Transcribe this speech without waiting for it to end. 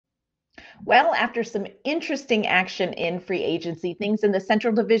Well, after some interesting action in free agency, things in the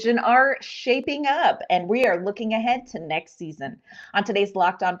Central Division are shaping up, and we are looking ahead to next season. On today's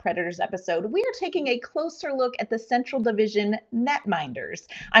Locked On Predators episode, we are taking a closer look at the Central Division netminders.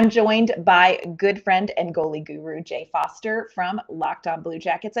 I'm joined by good friend and goalie guru Jay Forster from Locked On Blue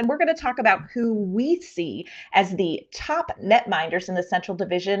Jackets, and we're going to talk about who we see as the top netminders in the Central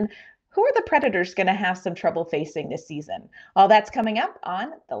Division. Who are the Predators going to have some trouble facing this season? All that's coming up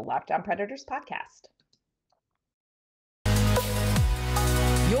on the Locked On Predators podcast.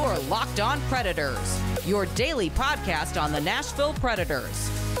 Your Locked On Predators, your daily podcast on the Nashville Predators.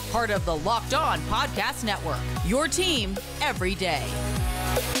 Part of the Locked On Podcast Network, your team every day.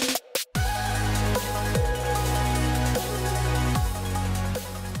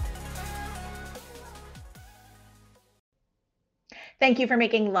 Thank you for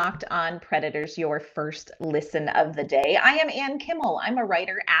making Locked On Predators your first listen of the day. I am Ann Kimmel. I'm a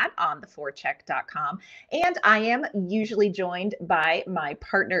writer at ontheforecheck.com, and I am usually joined by my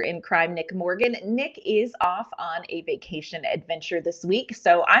partner in crime, Nick Morgan. Nick is off on a vacation adventure this week,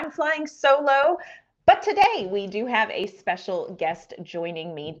 so I'm flying solo. But today we do have a special guest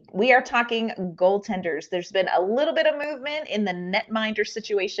joining me. We are talking goaltenders. There's been a little bit of movement in the netminder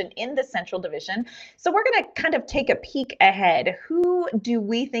situation in the Central Division. So we're going to kind of take a peek ahead. Who do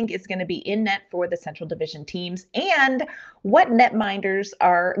we think is going to be in net for the Central Division teams? And what netminders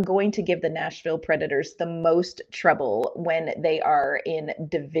are going to give the Nashville Predators the most trouble when they are in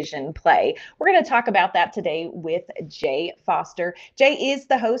division play? We're going to talk about that today with Jay Forster. Jay is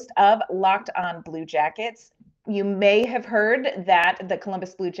the host of Locked On Blue Jackets. You may have heard that the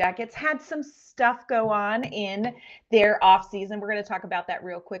Columbus Blue Jackets had some stuff go on in their offseason. We're going to talk about that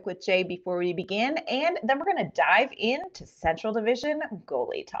real quick with Jay before we begin, and then we're going to dive into Central Division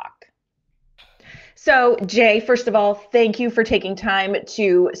goalie talk. So, Jay, first of all, thank you for taking time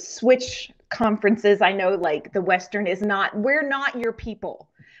to switch conferences. I know like the Western is not, we're not your people,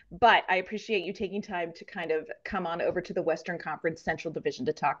 but I appreciate you taking time to kind of come on over to the Western Conference Central Division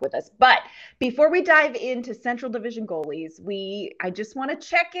to talk with us. But before we dive into Central Division goalies, I just want to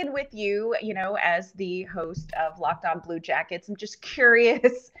check in with you, as the host of Locked On Blue Jackets. I'm just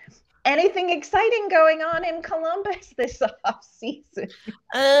curious, anything exciting going on in Columbus this offseason?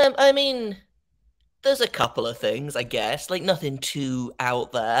 I mean, there's a couple of things, I guess, like nothing too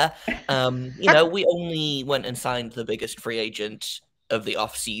out there. We only went and signed the biggest free agent of the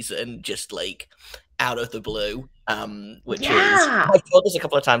off season, just like out of the blue, which is, I've told this a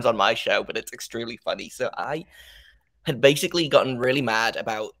couple of times on my show, but it's extremely funny. So I had basically gotten really mad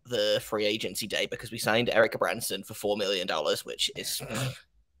about the free agency day because we signed Eric Branson for $4 million, which is...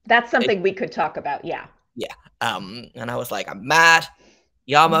 That's something we could talk about, yeah. Yeah, and I was like, I'm mad.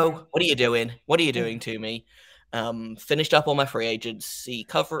 Yarmo, what are you doing? What are you doing to me? Finished up all my free agency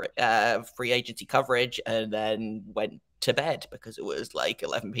coverage, and then went to bed because it was like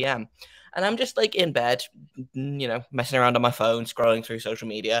 11 p.m. And I'm just like in bed, messing around on my phone, scrolling through social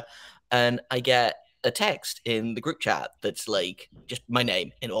media, and I get a text in the group chat that's like just my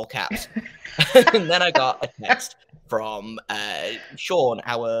name in all caps. And then I got a text from Sean,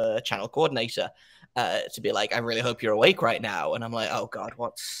 our channel coordinator, to be like, I really hope you're awake right now. And I'm like, oh God,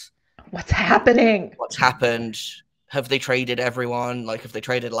 what's happening? What's happened? Have they traded everyone? Like, have they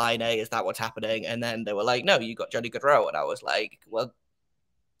traded Line A? Is that what's happening? And then they were like, no, you got Johnny Gaudreau. And I was like, well,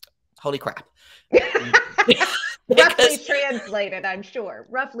 holy crap. Roughly translated, I'm sure.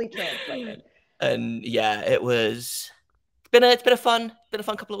 Roughly translated. And yeah, it's been a fun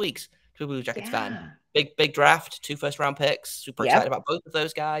couple of weeks to be a Blue Jackets fan. Big draft, 2 first-round picks. Super excited about both of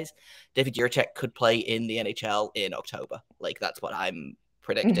those guys. David Jiricek could play in the NHL in October. Like, that's what I'm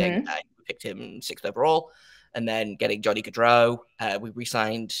predicting. I picked him 6th overall. And then getting Johnny Gaudreau. We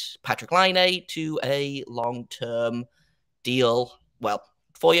re-signed Patrik Laine to a long-term deal. Well,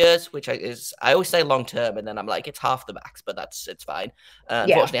 4 years, which I always say long-term, and then I'm like, it's half the max, but it's fine.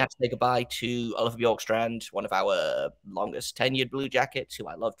 Unfortunately, I had to say goodbye to Oliver Bjorkstrand, one of our longest tenured Blue Jackets, who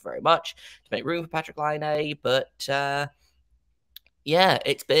I loved very much, to make room for Patrik Laine. But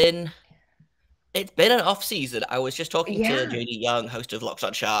it's been an off season. I was just talking to JD Young, host of Locked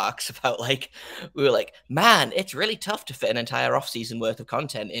On Sharks, about we were like, man, it's really tough to fit an entire off season worth of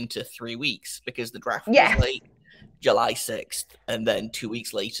content into 3 weeks because the draft was like July 6th, and then 2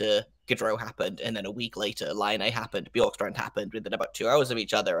 weeks later, Gaudreau happened, and then a week later, Laine happened, Bjorkstrand happened within about 2 hours of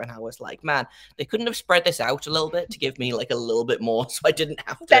each other, and I was like, man, they couldn't have spread this out a little bit to give me like a little bit more, so I didn't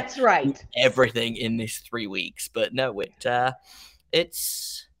have to do everything in this 3 weeks. But no,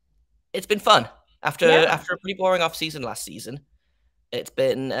 it's been fun after a pretty boring off season last season.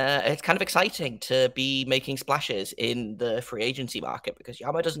 it's kind of exciting to be making splashes in the free agency market because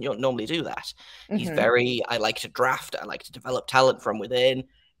Jarmo doesn't normally do that. He's I like to draft, I like to develop talent from within.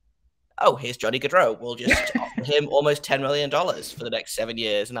 Oh, here's Johnny Gaudreau. We'll just offer him almost $10 million for the next 7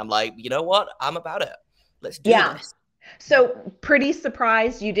 years. And I'm like, you know what? I'm about it. Let's do this. So pretty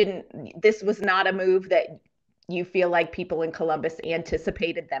surprised this was not a move that you feel like people in Columbus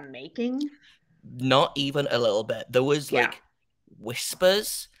anticipated them making? Not even a little bit. There was like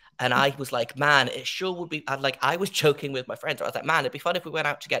whispers, and I was like, man, it sure would be. I was joking with my friends. I was like, man, it'd be fun if we went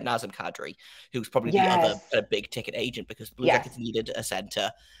out to get Nazem Kadri, who's probably the other big ticket agent because the Blue Jackets needed a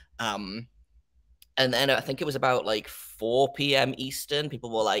center. And then I think it was about like 4 p.m. Eastern.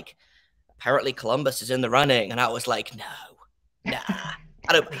 People were like, apparently Columbus is in the running. And I was like, nah,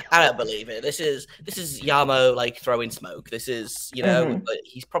 I don't believe it. This is Jarmo like throwing smoke. This is,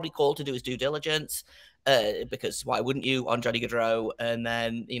 he's probably called to do his due diligence because why wouldn't you on Johnny Gaudreau? And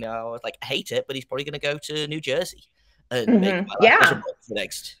then, I was like, I hate it, but he's probably going to go to New Jersey and make my life miserable for the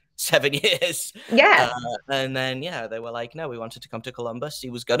next 7 years. Yeah. And then, they were like, no, we wanted to come to Columbus. He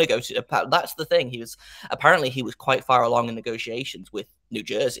was going to go to, that's the thing. He was quite far along in negotiations with New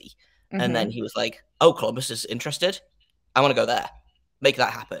Jersey. And then he was like, oh, Columbus is interested. I want to go there. Make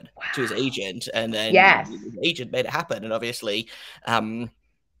that happen to his agent. And then his agent made it happen. And obviously,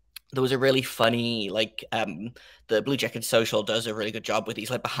 there was a really funny, the Blue Jackets social does a really good job with these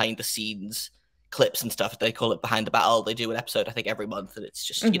like behind the scenes clips and stuff. They call it Behind the Battle. They do an episode, I think, every month, and it's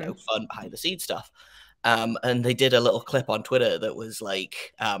just, fun behind the scenes stuff. And they did a little clip on Twitter that was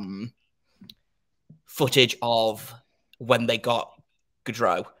like footage of when they got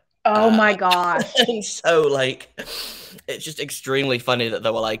Gaudreau. Oh my gosh. And so it's just extremely funny that they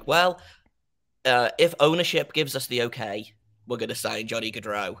were like, well, if ownership gives us the okay, we're going to sign Johnny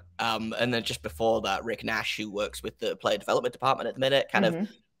Gaudreau. And then just before that, Rick Nash, who works with the player development department at the minute, kind of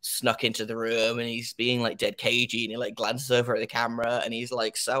snuck into the room, and he's being like dead cagey, and he glances over at the camera, and he's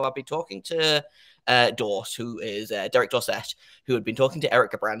like, so I've been talking to Dors, who is Derek Dorsett, who had been talking to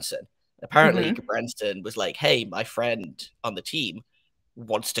Eric Gabranson. Apparently, Gabranson was like, hey, my friend on the team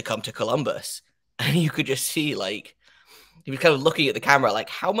wants to come to Columbus. And you could just see he was kind of looking at the camera like,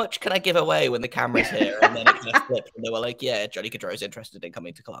 how much can I give away when the camera's here? And then it kind of flipped, and they were like, yeah, Johnny Gaudreau is interested in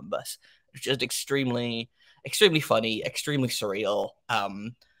coming to Columbus. It's just extremely funny, extremely surreal.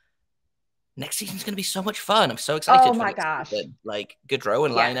 Next season's going to be so much fun. I'm so excited. Oh my gosh. Season. Gaudreau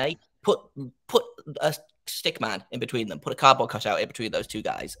and Laine, put a stick man in between them, put a cardboard cutout in between those two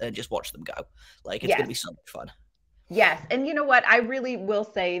guys, and just watch them go. It's going to be so much fun. Yes. And you know what? I really will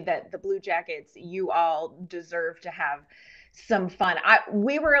say that the Blue Jackets, you all deserve to have some fun.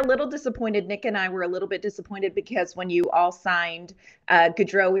 We were a little disappointed. Nick and I were a little bit disappointed because when you all signed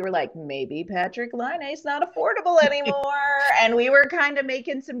Gaudreau, we were like, maybe Patrick Laine's not affordable anymore. And we were kind of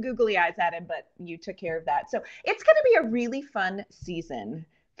making some googly eyes at him, but you took care of that. So it's going to be a really fun season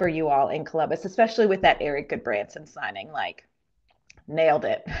for you all in Columbus, especially with that Eric Gudbranson signing. Nailed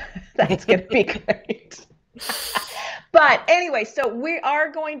it. That's going to be great. But anyway, so we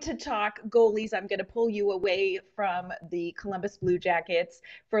are going to talk goalies. I'm going to pull you away from the Columbus Blue Jackets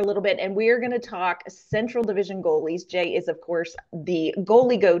for a little bit, and we're going to talk Central Division goalies. Jay is, of course, the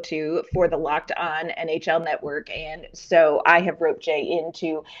goalie go-to for the Locked On NHL Network, and so I have roped Jay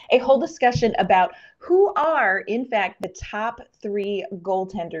into a whole discussion about who are, in fact, the top 3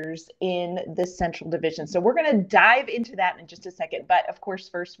 goaltenders in the Central Division. So we're going to dive into that in just a second. But of course,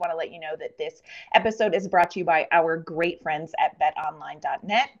 first, want to let you know that this episode is brought to you by our great friends at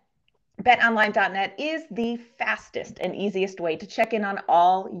betonline.net. BetOnline.net is the fastest and easiest way to check in on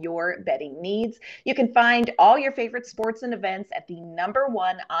all your betting needs. You can find all your favorite sports and events at the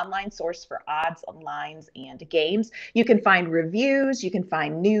 #1 online source for odds, lines, and games. You can find reviews. You can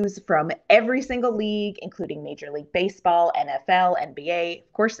find news from every single league, including Major League Baseball, NFL, NBA,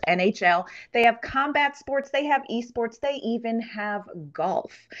 of course, NHL. They have combat sports. They have esports. They even have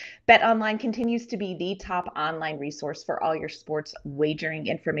golf. BetOnline continues to be the top online resource for all your sports wagering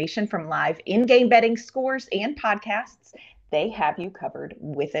information, from live in-game betting, scores, and podcasts. They have you covered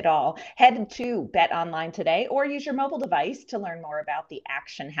with it all. Head to BetOnline today or use your mobile device to learn more about the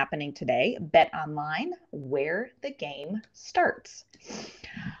action happening today. BetOnline, where the game starts.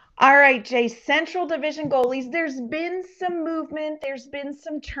 All right, Jay, Central Division goalies, there's been some movement, there's been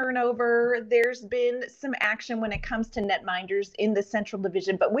some turnover, there's been some action when it comes to netminders in the Central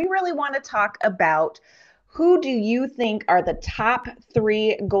Division, but we really want to talk about who do you think are the top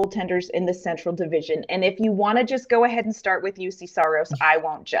 3 goaltenders in the Central Division? And if you want to just go ahead and start with Juuse Saros, I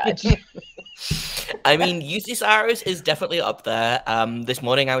won't judge. I mean, Juuse Saros is definitely up there. This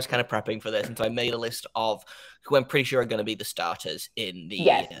morning I was kind of prepping for this, and so I made a list of who I'm pretty sure are going to be the starters in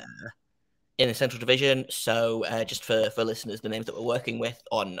the Central Division. So just for listeners, the names that we're working with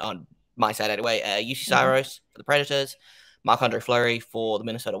on my side anyway, Juuse Saros for the Predators, Marc-Andre Fleury for the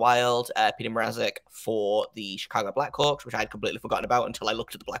Minnesota Wild, Peter Mrazek for the Chicago Blackhawks, which I had completely forgotten about until I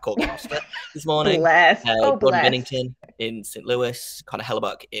looked at the Blackhawks roster this morning. Bless. Gordon Binnington in St. Louis, Connor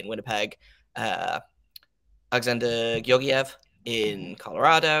Hellebuyck in Winnipeg, Alexander Georgiev in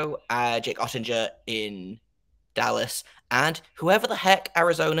Colorado, Jake Oettinger in Dallas, and whoever the heck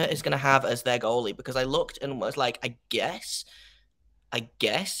Arizona is going to have as their goalie, because I looked and was like, I guess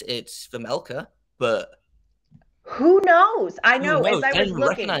it's Vejmelka, but who knows? I know. As I was looking,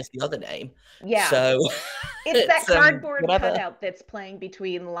 recognize the other name. Yeah. So it's that cardboard cutout that's playing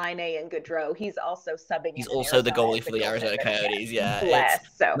between Line and Gaudreau. He's also subbing. He's also the goalie for the Arizona Coyotes. Yeah. Bless.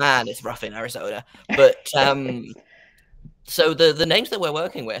 It's rough in Arizona. But so the names that we're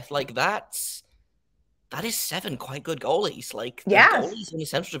working with, like that is 7 quite good goalies. Like the goalies in the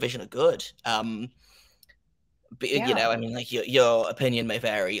Central Division are good. But you know, I mean, like your opinion may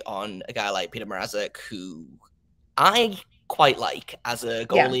vary on a guy like Peter Mrazek, who I quite like as a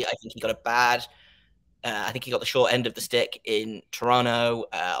goalie. I think he got I think he got the short end of the stick in Toronto.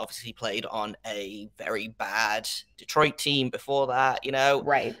 Obviously, he played on a very bad Detroit team before that, you know.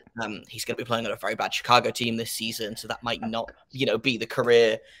 Right. He's going to be playing on a very bad Chicago team this season, so that might not, you know, be the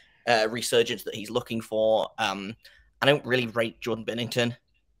career resurgence that he's looking for. I don't really rate Jordan Binnington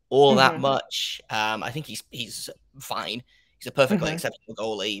all that much. I think he's fine. He's a perfectly acceptable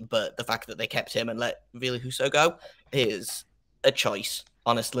goalie, but the fact that they kept him and let Ville Husso go is a choice,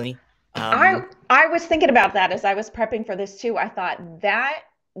 honestly. I was thinking about that as I was prepping for this too. I thought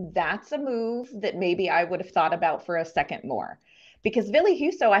that's a move that maybe I would have thought about for a second more, because Ville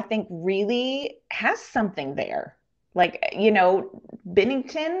Husso, I think, really has something there. Like, you know,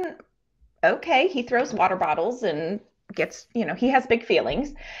 Binnington, okay, he throws water bottles and gets, you know, he has big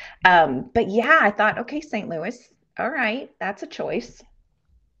feelings. But yeah, I thought, okay, St. Louis, all right, that's a choice.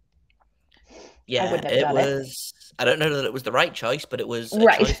 Yeah, it was. I don't know that it was the right choice, but it was a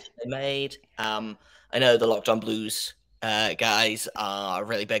choice that they made. I know the Locked On Blues guys are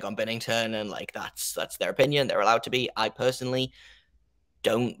really big on Binnington, and like that's their opinion. They're allowed to be. I personally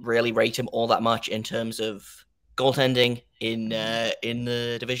don't really rate him all that much in terms of goaltending in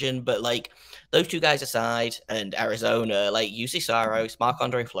the division, but like those two guys aside, and Arizona, like Juuse Saros,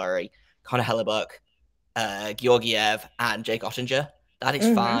 Marc-Andre Fleury, Connor Hellebuyck, Georgiev, and Jake Oettinger. That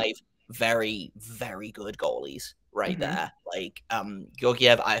is 5 very, very good goalies right there. Like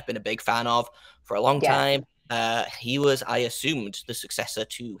Georgiev, I've been a big fan of for a long time. He was, I assumed, the successor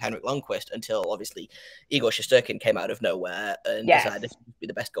to Henrik Lundqvist until obviously Igor Shesterkin came out of nowhere and decided to be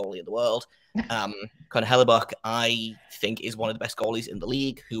the best goalie in the world. Connor Hellebuyck, I think, is one of the best goalies in the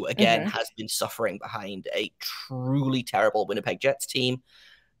league, who again has been suffering behind a truly terrible Winnipeg Jets team.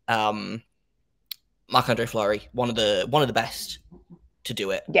 Marc-Andre Fleury, one of the best to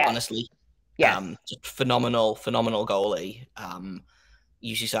do it, honestly. Just phenomenal goalie.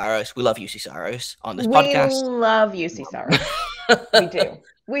 Juuse Saros. We love Juuse Saros on this podcast. We love Juuse Saros.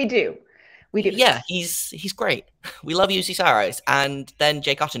 We do. Yeah, he's great. We love Juuse Saros. And then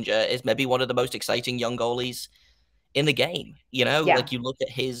Jake Oettinger is maybe one of the most exciting young goalies in the game. You know, like you look at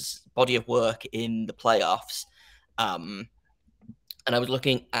his body of work in the playoffs. And I was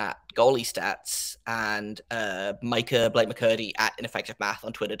looking at goalie stats, and Micah Blake McCurdy at Ineffective Math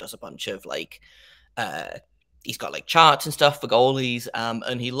on Twitter does a bunch of like, he's got like charts and stuff for goalies.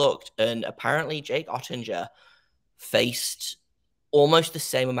 And he looked, and apparently Jake Oettinger faced almost the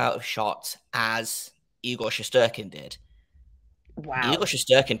same amount of shots as Igor Shesterkin did. Wow. Igor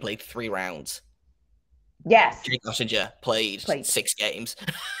Shesterkin played 3 rounds. Yes. Jake Oettinger played 6 games.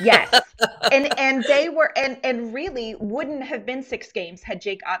 Yes. And they were and really wouldn't have been 6 games had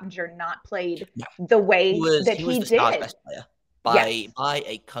Jake Oettinger not played the way he was the Stars' best player by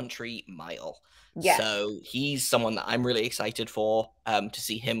a country mile. Yes. So he's someone that I'm really excited for, to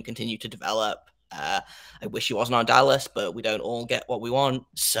see him continue to develop. I wish he wasn't on Dallas, but we don't all get what we want.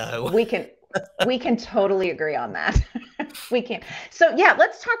 So we can totally agree on that. We can. So yeah,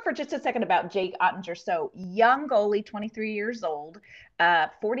 let's talk for just a second about Jake Oettinger. So young goalie, 23 years old,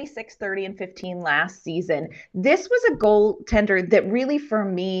 46, 30, and 15 last season. This was a goaltender that really, for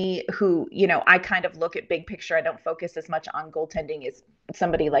me, who, you know, I kind of look at big picture. I don't focus as much on goaltending as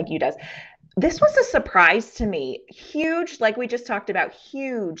somebody like you does. This was a surprise to me. Huge, like we just talked about,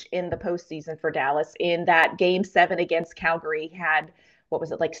 huge in the postseason for Dallas. In that Game 7 against Calgary, had, what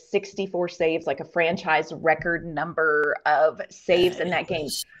was it, like 64 saves, like a franchise record number of saves in that game.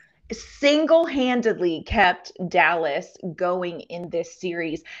 single-handedly kept Dallas going in this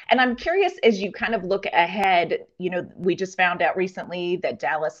series. And I'm curious, as you kind of look ahead, we just found out recently that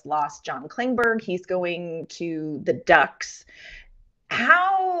Dallas lost John Klingberg. He's going to the Ducks.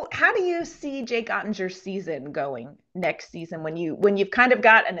 How do you see Jake Oettinger's season going next season when you've kind of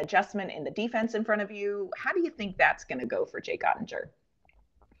got an adjustment in the defense in front of you? How do you think that's going to go for Jake Oettinger?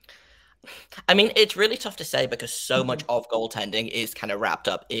 I mean, it's really tough to say because so much of goaltending is kind of wrapped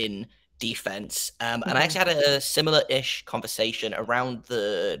up in defense. And I actually had a similar-ish conversation around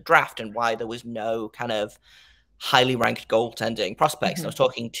the draft and why there was no kind of highly ranked goaltending prospects. And I was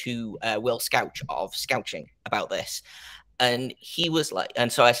talking to Will Scouch of Scouching about this. And he was like,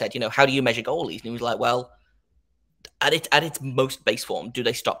 and so I said, how do you measure goalies? And he was like, well, at its most base form, do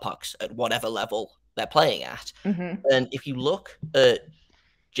they stop pucks at whatever level they're playing at? And if you look at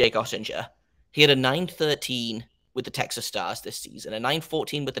Jake Oettinger, he had a 913 with the Texas Stars this season, a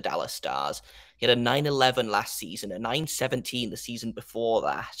 914 with the Dallas Stars. He had a 911 last season, a 917 the season before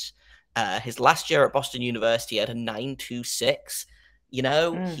that. His last year at Boston University had a 926.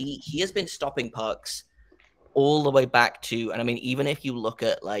 He has been stopping pucks all the way back to, and I mean, even if you look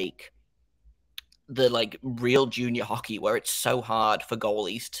at the real junior hockey where it's so hard for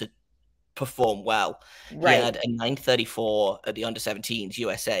goalies to perform well. Right. He had a 934 at the under 17s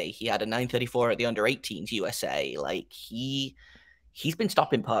USA. He had a 934 at the under 18s USA. He's been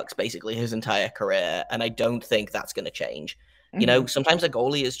stopping pucks basically his entire career, and I don't think that's going to change. Sometimes a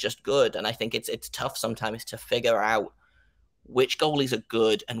goalie is just good, and I think it's tough sometimes to figure out which goalies are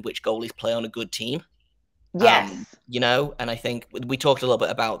good and which goalies play on a good team. Yes. And I think we talked a little bit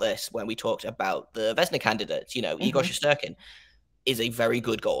about this when we talked about the Vezina candidates. Igor Shesterkin is a very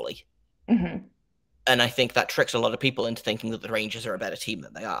good goalie. And I think that tricks a lot of people into thinking that the Rangers are a better team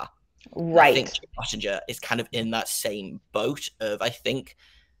than they are. Right. I think Jake Oettinger is kind of in that same boat of, I think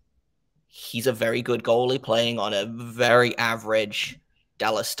he's a very good goalie playing on a very average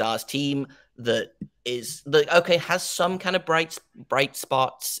Dallas Stars team that has some kind of bright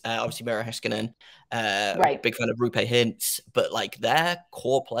spots. Obviously, Miro Heiskanen, big fan of Roope Hintz, but their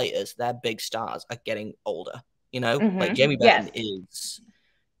core players, their big stars are getting older. Jamie Benn is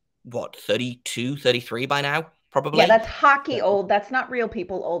what, 32, 33 by now, probably. Yeah, that's hockey old. That's not real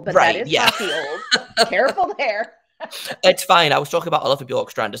people old, but that is hockey old. Careful there. It's fine. I was talking about Oliver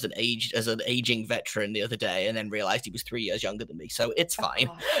Bjorkstrand as an aging veteran the other day, and then realized he was 3 years younger than me, so it's fine.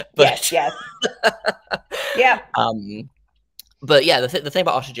 But yes. Yeah. But yeah, the thing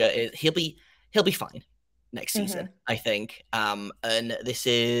about Oettinger is he'll be fine next season, I think. And this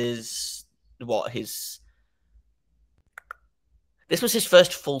is this was his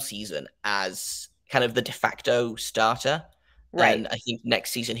first full season as kind of the de facto starter. Right. And I think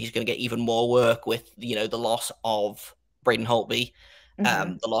next season he's going to get even more work with, the loss of Braden Holtby,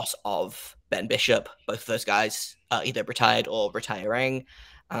 the loss of Ben Bishop. Both of those guys are either retired or retiring.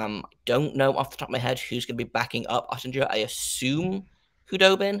 I don't know off the top of my head who's going to be backing up Oettinger. I assume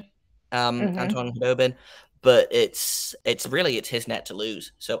Hudobin, Anton Hudobin, but it's his net to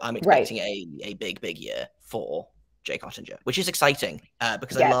lose. So I'm expecting a big year for Jake Oettinger, which is exciting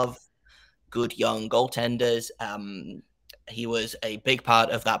because I love good young goaltenders. He was a big part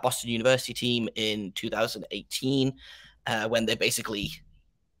of that Boston University team in 2018 when they basically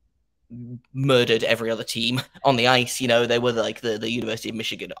murdered every other team on the ice. They were the University of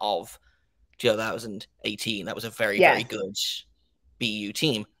Michigan of 2018. That was a very, very good BU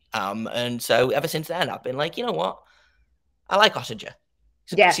team. And so ever since then, I've been like, you know what? I like Oettinger.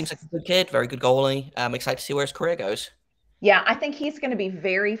 Seems like a good kid, very good goalie. I'm excited to see where his career goes. Yeah, I think he's going to be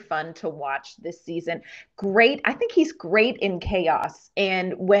very fun to watch this season. Great. I think he's great in chaos.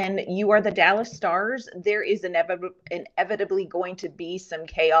 And when you are the Dallas Stars, there is inevitably going to be some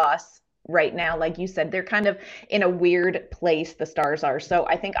chaos right now. Like you said, they're kind of in a weird place, the Stars are. So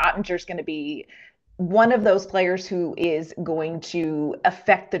I think Ottinger's going to be one of those players who is going to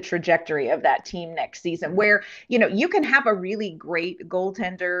affect the trajectory of that team next season, where, you can have a really great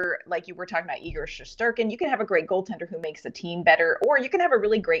goaltender, like you were talking about Igor Shesterkin. You can have a great goaltender who makes the team better, or you can have a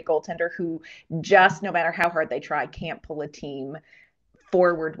really great goaltender who just, no matter how hard they try, can't pull a team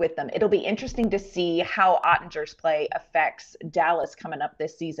forward with them. It'll be interesting to see how Ottinger's play affects Dallas coming up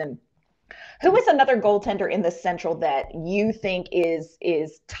this season. Who is another goaltender in the Central that you think is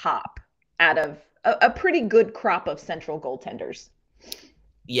top out of a pretty good crop of Central goaltenders?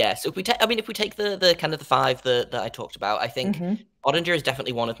 Yeah, so if we take the kind of the five that I talked about, I think Oettinger is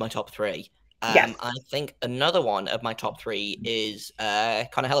definitely one of my top three. I think another one of my top three is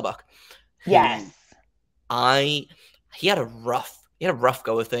Connor Hellebuyck. Yes. He had a rough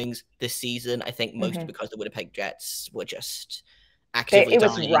go of things this season. I think mostly because the Winnipeg Jets were just actively It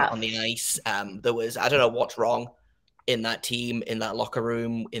was dying rough on the ice. There was, I don't know what's wrong in that team, in that locker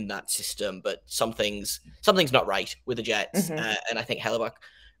room, in that system, but something's not right with the Jets. And I think Hellebuyck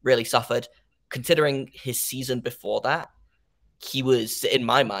really suffered. Considering his season before that, he was, in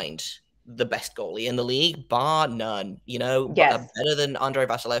my mind, the best goalie in the league, bar none. Yes. Better than Andre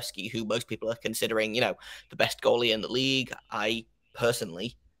Vasilevsky, who most people are considering, the best goalie in the league. I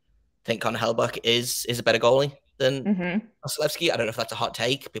personally think Connor Hellebuyck is a better goalie than Vasilevsky. I don't know if that's a hot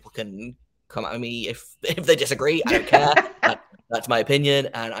take. People can come at me if they disagree. I don't care. That's my opinion,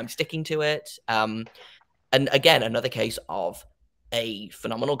 and I'm sticking to it. And again, another case of a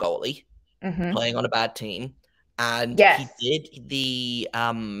phenomenal goalie playing on a bad team. And he did the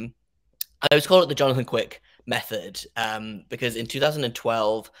I always call it the Jonathan Quick method, because in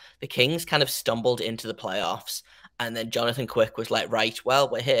 2012 the Kings kind of stumbled into the playoffs, and then Jonathan Quick was like, right, well,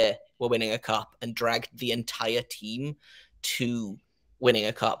 we're here, we're winning a cup, and dragged the entire team to winning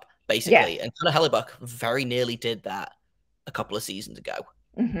a cup, basically. And Connor Hellebuyck very nearly did that a couple of seasons ago.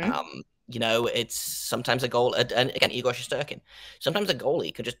 It's sometimes a goal, and again, Igor Shesterkin, sometimes a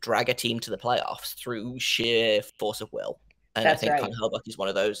goalie can just drag a team to the playoffs through sheer force of will. And I think Connor Hellebuyck is one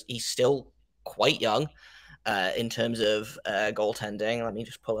of those. He's still quite young in terms of goaltending. Let me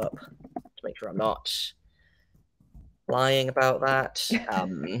just pull up to make sure I'm not lying about that.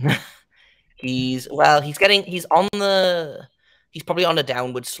 He's probably on a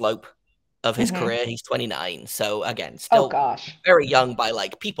downward slope of his career. He's 29, so again, still very young by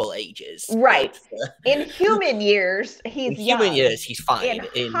like people ages. Right. In human years, he's young. Human years, he's fine.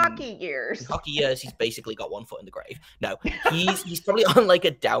 In hockey years, he's basically got one foot in the grave. No, he's probably on like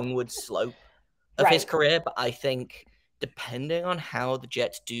a downward slope of his career. But I think depending on how the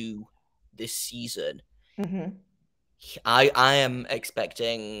Jets do this season, I am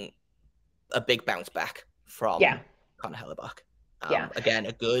expecting a big bounce back from Connor Hellebuyck. Again,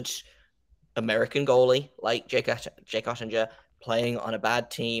 a good American goalie like Jake Oettinger playing on a bad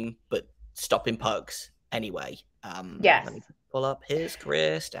team, but stopping pucks anyway. Let me pull up his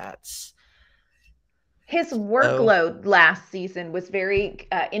career stats. His workload last season was very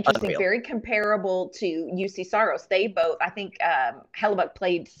interesting, very comparable to Juuse Saros. They both, I think Hellebuyck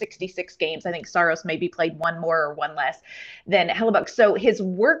played 66 games. I think Saros maybe played one more or one less than Hellebuyck. So his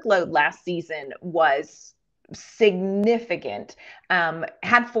workload last season was significant.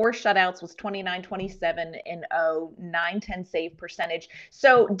 Had 4 shutouts, was 29-27-0, 910 save percentage.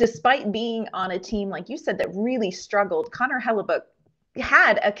 So despite being on a team, like you said, that really struggled, Connor Hellebuyck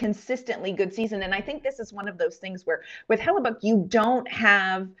had a consistently good season. And I think this is one of those things where with Hellebuyck, you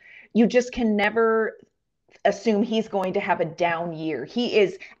just can never assume he's going to have a down year. He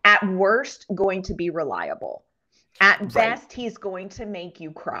is at worst going to be reliable. At best, he's going to make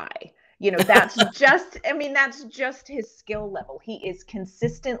you cry. That's just, that's just his skill level. He is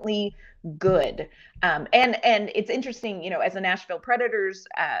consistently good. And it's interesting, as a Nashville Predators,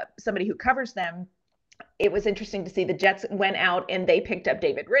 somebody who covers them, it was interesting to see the Jets went out and they picked up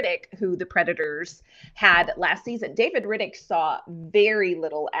David Rittich, who the Predators had last season. David Rittich saw very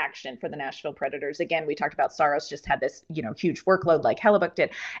little action for the Nashville Predators. Again, we talked about Saros just had this, huge workload like Hellebuyck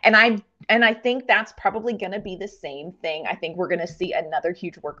did. And I think that's probably going to be the same thing. I think we're going to see another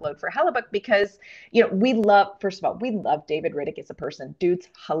huge workload for Hellebuyck because, we love David Rittich as a person. Dude's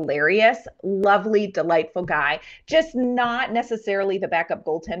hilarious, lovely, delightful guy, just not necessarily the backup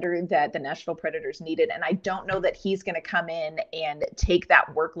goaltender that the Nashville Predators needed. And I don't know that he's going to come in and take that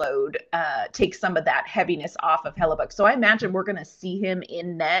workload, take some of that heaviness off of Hellebuyck. So I imagine we're going to see him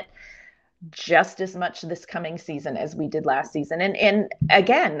in net just as much this coming season as we did last season. And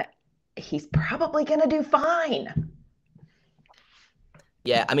again, he's probably going to do fine.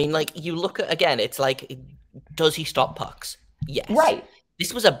 Yeah, you look at, again, it's like, does he stop pucks? Yes. Right.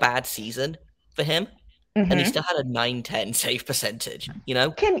 This was a bad season for him. And he still had a 910 save percentage.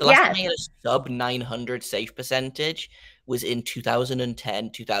 The last time he had a sub 900 save percentage was in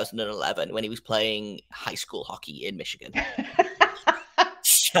 2010, 2011 when he was playing high school hockey in Michigan.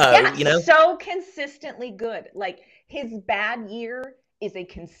 So consistently good. Like his bad year is a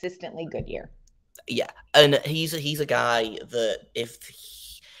consistently good year. Yeah, and he's a guy that if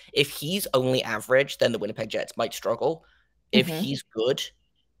he's only average, then the Winnipeg Jets might struggle. If he's good,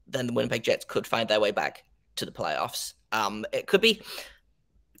 then the Winnipeg Jets could find their way back to the playoffs. It could be,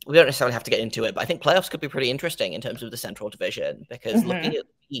 we don't necessarily have to get into it, but I think playoffs could be pretty interesting in terms of the Central Division because looking at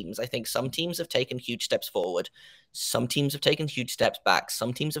teams, I think some teams have taken huge steps forward. Some teams have taken huge steps back.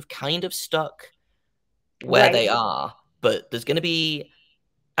 Some teams have kind of stuck where they are, but there's going to be,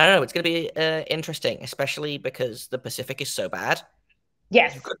 I don't know, it's going to be interesting, especially because the Pacific is so bad.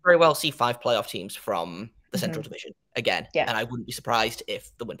 Yes. You could very well see 5 playoff teams from the Central Division again. Yeah. And I wouldn't be surprised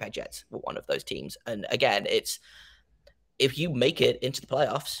if the Winnipeg Jets were one of those teams. And again, if you make it into the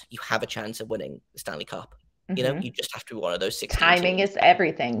playoffs, you have a chance of winning the Stanley Cup. You know, you just have to be one of those 16 Timing teams. is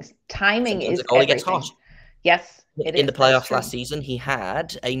everything. Timing Sometimes is a goalie everything. gets hot. Yes, in the playoffs last season, he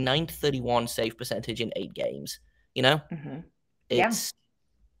had a .931 save percentage in 8 games. You know, it's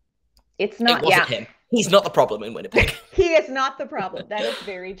not. It wasn't him. He's not the problem in Winnipeg. He is not the problem. That is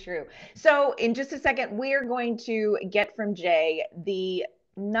very true. So in just a second, we are going to get from Jay the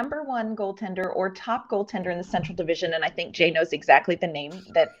number 1 goaltender or top goaltender in the Central Division. And I think Jay knows exactly the name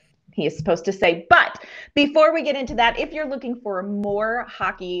that he is supposed to say. But before we get into that, if you're looking for more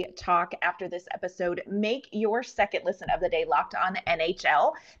hockey talk after this episode, make your second listen of the day Locked On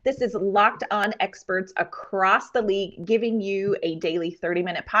NHL. This is Locked On experts across the league, giving you a daily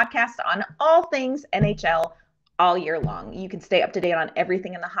 30-minute podcast on all things NHL all year long. You can stay up to date on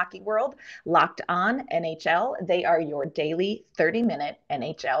everything in the hockey world. Locked On NHL. They are your daily 30-minute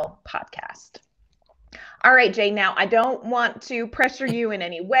NHL podcast. All right, Jay, now I don't want to pressure you in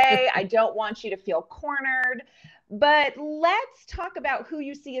any way. I don't want you to feel cornered, but let's talk about who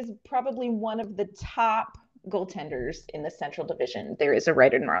you see as probably one of the top goaltenders in the Central Division. There is a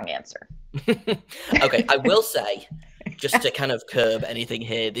right and wrong answer. Okay, I will say, just to kind of curb anything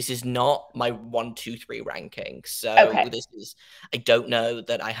here, this is not my 1, 2, 3 ranking. So I don't know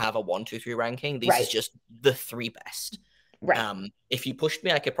that I have a 1, 2, 3 ranking. This is just the 3 best. Right. If you pushed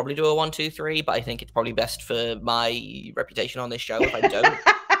me, I could probably do a 1, 2, 3, but I think it's probably best for my reputation on this show if I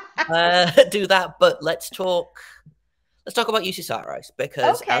don't do that. But let's talk about Juuse Saros,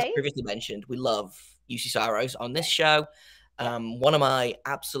 because as previously mentioned, we love Juuse Saros on this show. One of my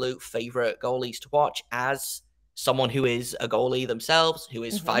absolute favorite goalies to watch, as someone who is a goalie themselves, who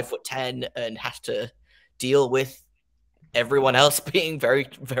is 5'10" and has to deal with everyone else being very,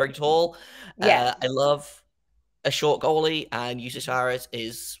 very tall. I love a short goalie, and Juuse Saros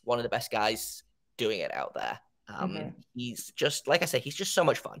is one of the best guys doing it out there. He's just, like I say, he's just so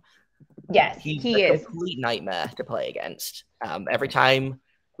much fun. Yes, he's he a is. complete nightmare to play against. Every time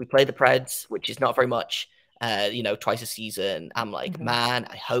we play the Preds, which is not very much, twice a season, I'm like, man,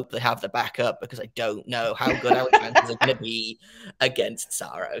 I hope they have the backup, because I don't know how good our chances are going to be against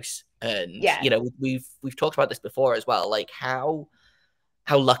Saros. And we've talked about this before as well, like how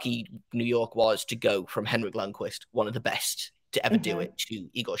lucky New York was to go from Henrik Lundqvist, one of the best to ever do it, to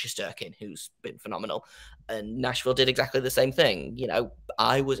Igor Shesterkin, who's been phenomenal. And Nashville did exactly the same thing. You know,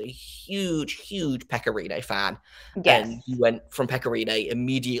 I was a huge, huge Pekka Rinne fan. Yes. And he went from Pekka Rinne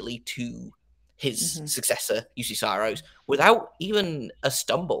immediately to his successor, Juuse Saros, without even a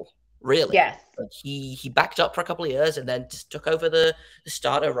stumble, really. Yes. Like he backed up for a couple of years and then took over the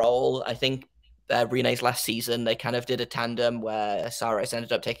starter role. I think Rinne's last season, they kind of did a tandem where Saros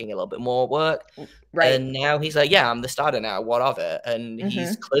ended up taking a little bit more work. Right. And now he's like, yeah, I'm the starter now. What of it? And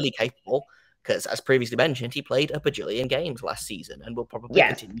he's clearly capable, because as previously mentioned, he played a bajillion games last season and will probably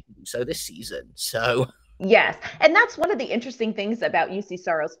continue to do so this season. So yes. And that's one of the interesting things about Juuse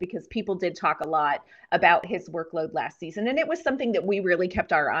Saros, because people did talk a lot about his workload last season. And it was something that we really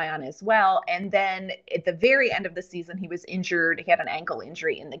kept our eye on as well. And then at the very end of the season, he was injured. He had an ankle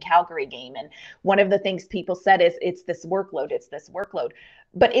injury in the Calgary game. And one of the things people said is, it's this workload. It's this workload.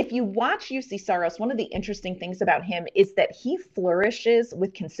 But if you watch Juuse Saros, one of the interesting things about him is that he flourishes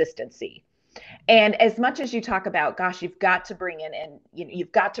with consistency. And as much as you talk about, gosh, you've got to bring in, and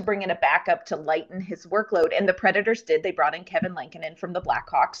you've got to bring in a backup to lighten his workload. And the Predators did. They brought in Kevin Lankinen from the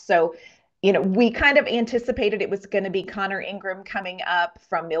Blackhawks. So, we kind of anticipated it was going to be Connor Ingram coming up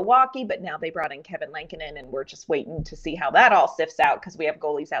from Milwaukee, but now they brought in Kevin Lankinen, and we're just waiting to see how that all sifts out, because we have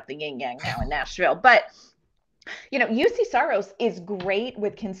goalies out the yin yang now in Nashville. But Juuse Saros is great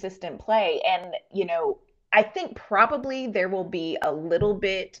with consistent play. And, I think probably there will be a little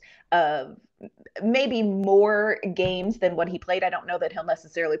bit of maybe more games than what he played. I don't know that he'll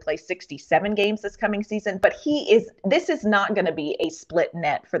necessarily play 67 games this coming season, but this is not going to be a split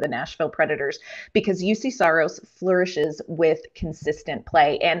net for the Nashville Predators, because Juuse Saros flourishes with consistent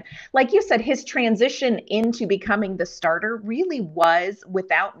play. And like you said, his transition into becoming the starter really was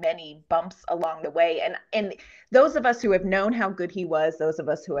without many bumps along the way. And those of us who have known how good he was, those of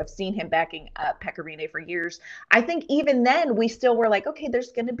us who have seen him backing up Pekka Rinne for years, I think even then we still were like, okay,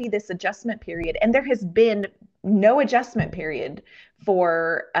 there's going to be this adjustment period. And there has been no adjustment period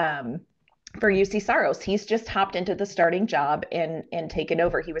for Juuse Saros. He's just hopped into the starting job and taken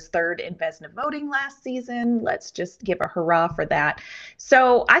over. He was third in Vezina voting last season. Let's just give a hurrah for that.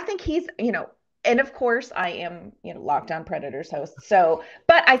 So I think he's, and of course I am, Locked On Predators host. So,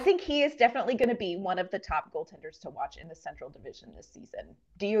 but I think he is definitely going to be one of the top goaltenders to watch in the Central Division this season.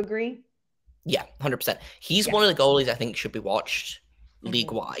 Do you agree? Yeah, 100%. He's one of the goalies I think should be watched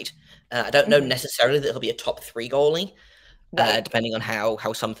league-wide. I don't know necessarily that he'll be a top 3 goalie, depending on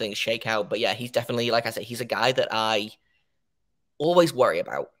how some things shake out. But yeah, he's definitely, like I said, he's a guy that I always worry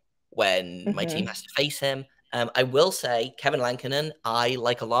about when my team has to face him. I will say Kevin Lankinen, I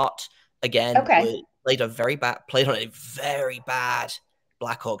like a lot. Again, played on a very bad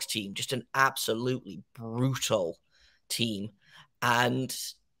Blackhawks team, just an absolutely brutal team. And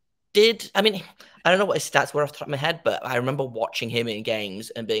I don't know what his stats were off the top of my head, but I remember watching him in games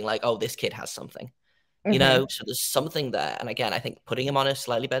and being like, oh, this kid has something, you know? So there's something there. And again, I think putting him on a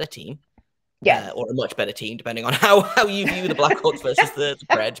slightly better team, or a much better team, depending on how you view the Blackhawks versus the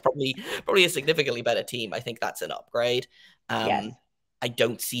Preds, probably a significantly better team. I think that's an upgrade. I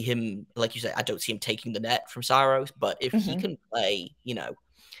don't see him, like you said, I don't see him taking the net from Saros, but if he can play, if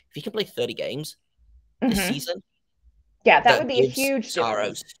he can play 30 games this season, that would be a huge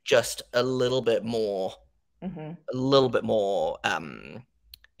Saros difference. Just a little bit more,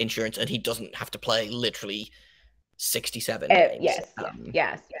 insurance, and he doesn't have to play literally 67 games.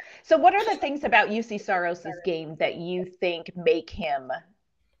 Yes. So what are the things about Juuse Saros' game that you think make him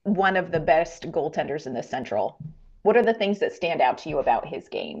one of the best goaltenders in the Central? What are the things that stand out to you about his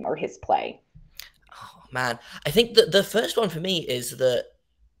game or his play? Oh, man. I think that the first one for me is that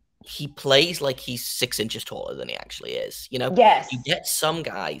he plays like he's 6 inches taller than he actually is. You get some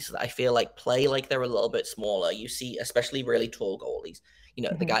guys that I feel like play like they're a little bit smaller. You see, especially really tall goalies,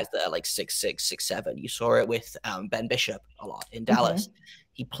 the guys that are like 6'6", 6'7". You saw it with Ben Bishop a lot in Dallas.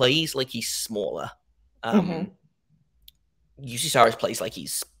 He plays like he's smaller. Juuse Saros plays like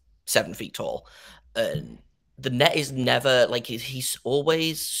he's 7 feet tall. And the net is never like he's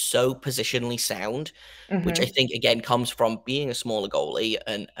always so positionally sound, which I think again comes from being a smaller goalie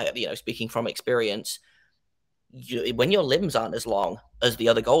and speaking from experience. When your limbs aren't as long as the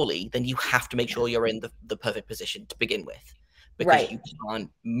other goalie, then you have to make sure you're in the perfect position to begin with, because you can't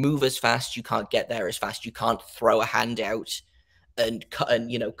move as fast, you can't get there as fast, you can't throw a hand out and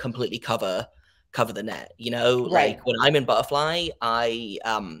completely cover the net. Like when I'm in butterfly, I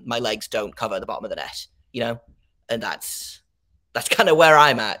my legs don't cover the bottom of the net. And that's kind of where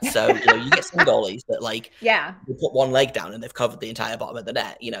I'm at. So, you get some goalies that they put one leg down and they've covered the entire bottom of the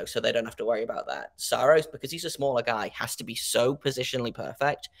net, so they don't have to worry about that. Saros, because he's a smaller guy, has to be so positionally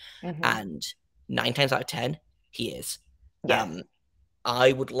perfect. And 9 times out of 10, he is.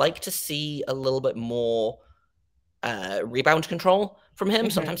 I would like to see a little bit more rebound control from him.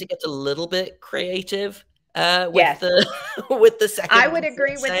 Sometimes he gets a little bit creative with the second. I would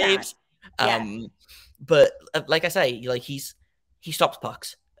agree with saves. That. But like I say, he stops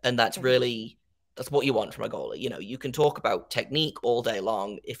pucks, and that's that's what you want from a goalie. You can talk about technique all day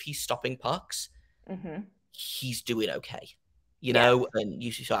long. If he's stopping pucks, he's doing okay. And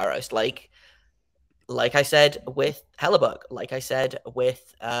Juuse Saros, like I said with Hellebuyck, like I said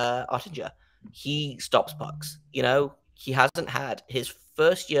with Oettinger, he stops pucks. He hasn't had his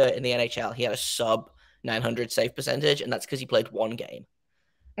first year in the NHL. He had a sub 900 save percentage, and that's because he played one game.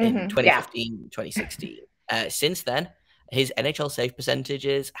 In 2015, 2016. Since then, his NHL save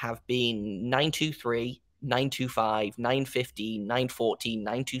percentages have been 923, 925, 915, 914,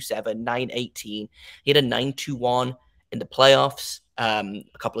 927, 918. He had a 921 in the playoffs a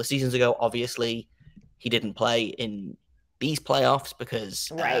couple of seasons ago. Obviously, he didn't play in these playoffs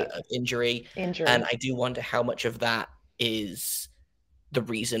because of injury. And I do wonder how much of that is the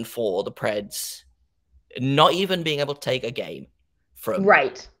reason for the Preds not even being able to take a game from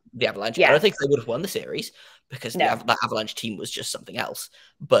the Avalanche. I don't think they would have won the series because that Avalanche team was just something else.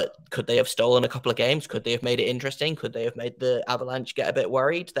 But could they have stolen a couple of games? Could they have made it interesting? Could they have made the Avalanche get a bit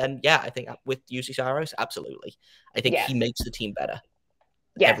worried? Then, I think with Juuse Saros, absolutely. I think he makes the team better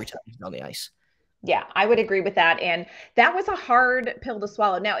every time he's on the ice. Yeah, I would agree with that. And that was a hard pill to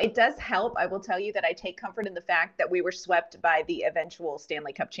swallow. Now, it does help. I will tell you that I take comfort in the fact that we were swept by the eventual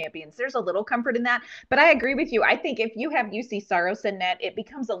Stanley Cup champions. There's a little comfort in that. But I agree with you. I think if you have Juuse Saros in net, it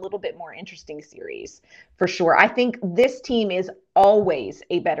becomes a little bit more interesting series for sure. I think this team is always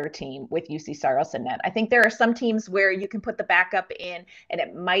a better team with Juuse Saros in net. I think there are some teams where you can put the backup in and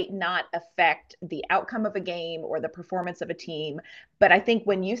it might not affect the outcome of a game or the performance of a team. But I think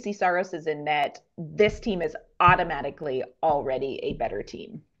when Juuse Saros is in net, this team is automatically already a better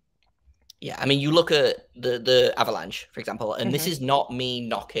team. Yeah, I mean, you look at the Avalanche, for example, and this is not me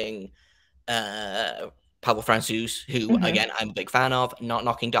knocking Pavel Francouz, who, again, I'm a big fan of, not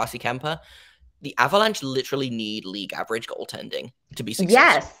knocking Darcy Kuemper. The Avalanche literally need league average goaltending to be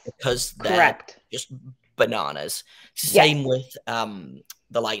successful because they're just bananas. Same with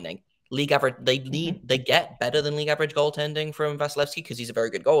the Lightning. league average. They get better than league average goaltending from Vasilevsky because he's a very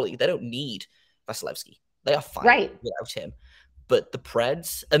good goalie. They don't need Vasilevsky. They are fine without him. But the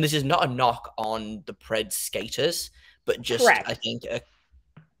Preds, and this is not a knock on the Preds skaters, but just I think a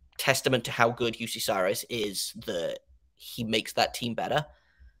testament to how good Juuse Saros is that he makes that team better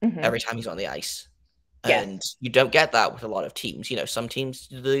every time he's on the ice. And you don't get that with a lot of teams. You know, some teams,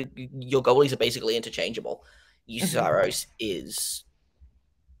 your goalies are basically interchangeable. Juuse Saros is,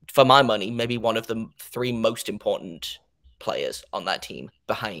 for my money, maybe one of the 3 most important players on that team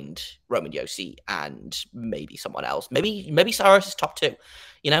behind Roman Josi and maybe someone else. Maybe Saros is top 2.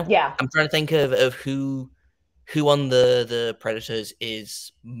 You know? Yeah. I'm trying to think of who on the Predators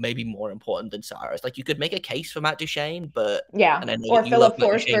is maybe more important than Saros. Like, you could make a case for Matt Duchene, but and I know or you Philip love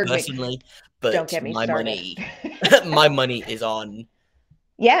Matt Duchene Forsberg personally, but don't get me started. my money is on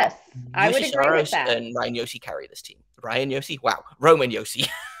I would agree with that. And Ryan Josi carry this team. Ryan Josi, wow, Roman Josi.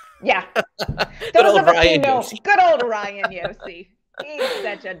 Yeah, Good old Ryan Josi. Good old Ryan Josi. He's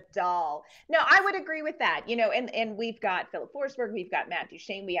such a doll. No, I would agree with that. You know, and we've got Philip Forsberg, we've got Matt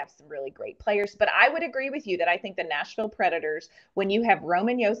Duchene, we have some really great players. But I would agree with you that I think the Nashville Predators, when you have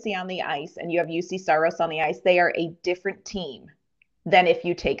Roman Josi on the ice and you have Juuse Saros on the ice, they are a different team than if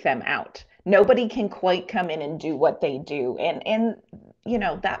you take them out. Nobody can quite come in and do what they do. And you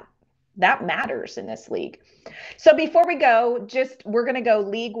know, that matters in this league. So before we go, we're going to go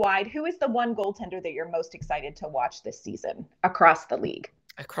league wide. Who is the one goaltender that you're most excited to watch this season across the league?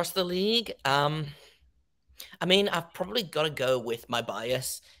 Across the league? I mean, I've probably got to go with my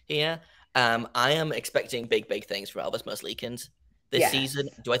bias here. I am expecting big things from Elvis Merzlikins this season.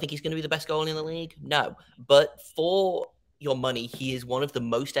 Do I think he's going to be the best goalie in the league? No. But for your money, he is one of the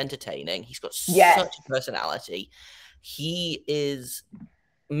most entertaining. He's got such a personality. He is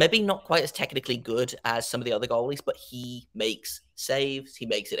maybe not quite as technically good as some of the other goalies, but he makes saves. He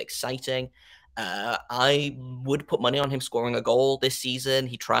makes it exciting. I would put money on him scoring a goal this season.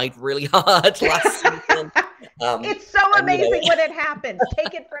 He tried really hard last season. It's so amazing when it happens.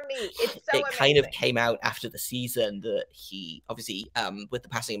 Take it from me. It's so amazing. It kind of came out after the season that he, obviously, with the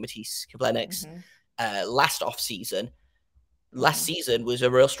passing of Matisse Kivlenix last offseason, last season was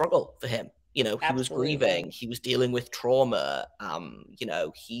a real struggle for him. You know, he was grieving. He was dealing with trauma. You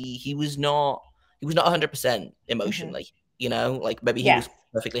know, he was not 100% emotionally. You know, like maybe he was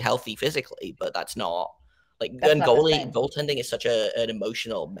perfectly healthy physically, but that's not like. And goaltending is such an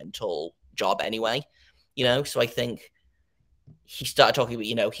emotional, mental job anyway. You know, so I think he started talking about,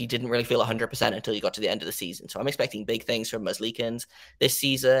 you know, he didn't really feel 100% until he got to the end of the season. So I'm expecting big things from Merzlikins this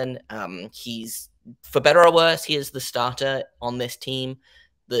season. He's, for better or worse, he is the starter on this team.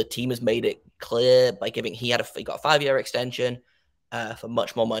 The team has made it clear by giving he got a 5-year extension for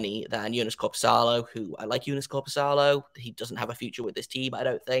much more money than Joonas Korpisalo, who I like Joonas Korpisalo. He doesn't have a future with this team, I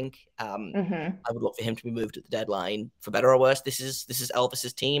don't think. I would look for him to be moved at the deadline. For better or worse, this is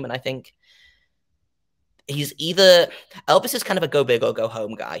Elvis's team, and I think Elvis is kind of a go big or go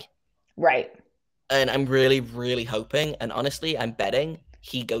home guy. Right. And I'm really, really hoping, and honestly, I'm betting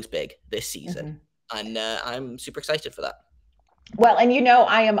he goes big this season. And I'm super excited for that. Well, and you know,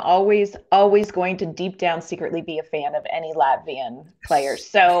 I am always going to deep down secretly be a fan of any Latvian players.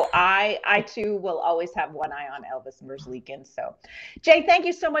 So I too will always have one eye on Elvis Merzlikins. So, Jay, thank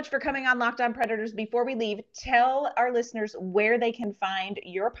you so much for coming on Locked On Predators. Before we leave, tell our listeners where they can find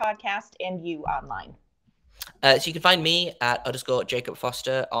your podcast and you online. So you can find me at _Jacob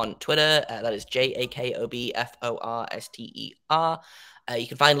Forster on Twitter. That is JAKOBFORSTER. You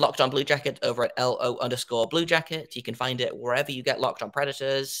can find Locked On Blue Jacket over at LO_Blue Jacket. You can find it wherever you get Locked On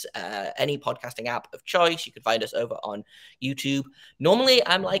Predators, any podcasting app of choice. You can find us over on YouTube. Normally,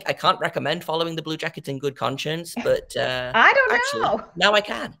 I'm like, I can't recommend following the Blue Jackets in good conscience, but I don't know. Now I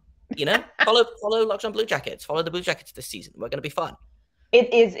can. You know, follow Locked On Blue Jackets. Follow the Blue Jackets this season. We're going to be fun.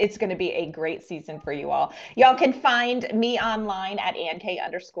 It's going to be a great season for you all. Y'all can find me online at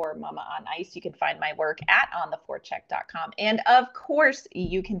 @AnK_Mama on Ice. You can find my work at ontheforecheck.com. And of course,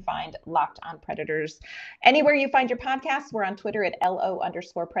 you can find Locked On Predators anywhere you find your podcasts. We're on Twitter at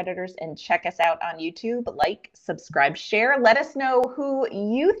LO_Predators, and check us out on YouTube. Like, subscribe, share. Let us know who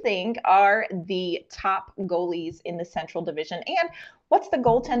you think are the top goalies in the Central Division, and what's the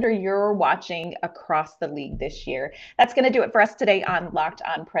goaltender you're watching across the league this year? That's going to do it for us today on Locked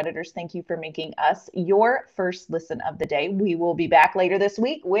On Predators. Thank you for making us your first listen of the day. We will be back later this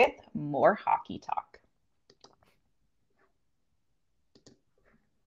week with more hockey talk.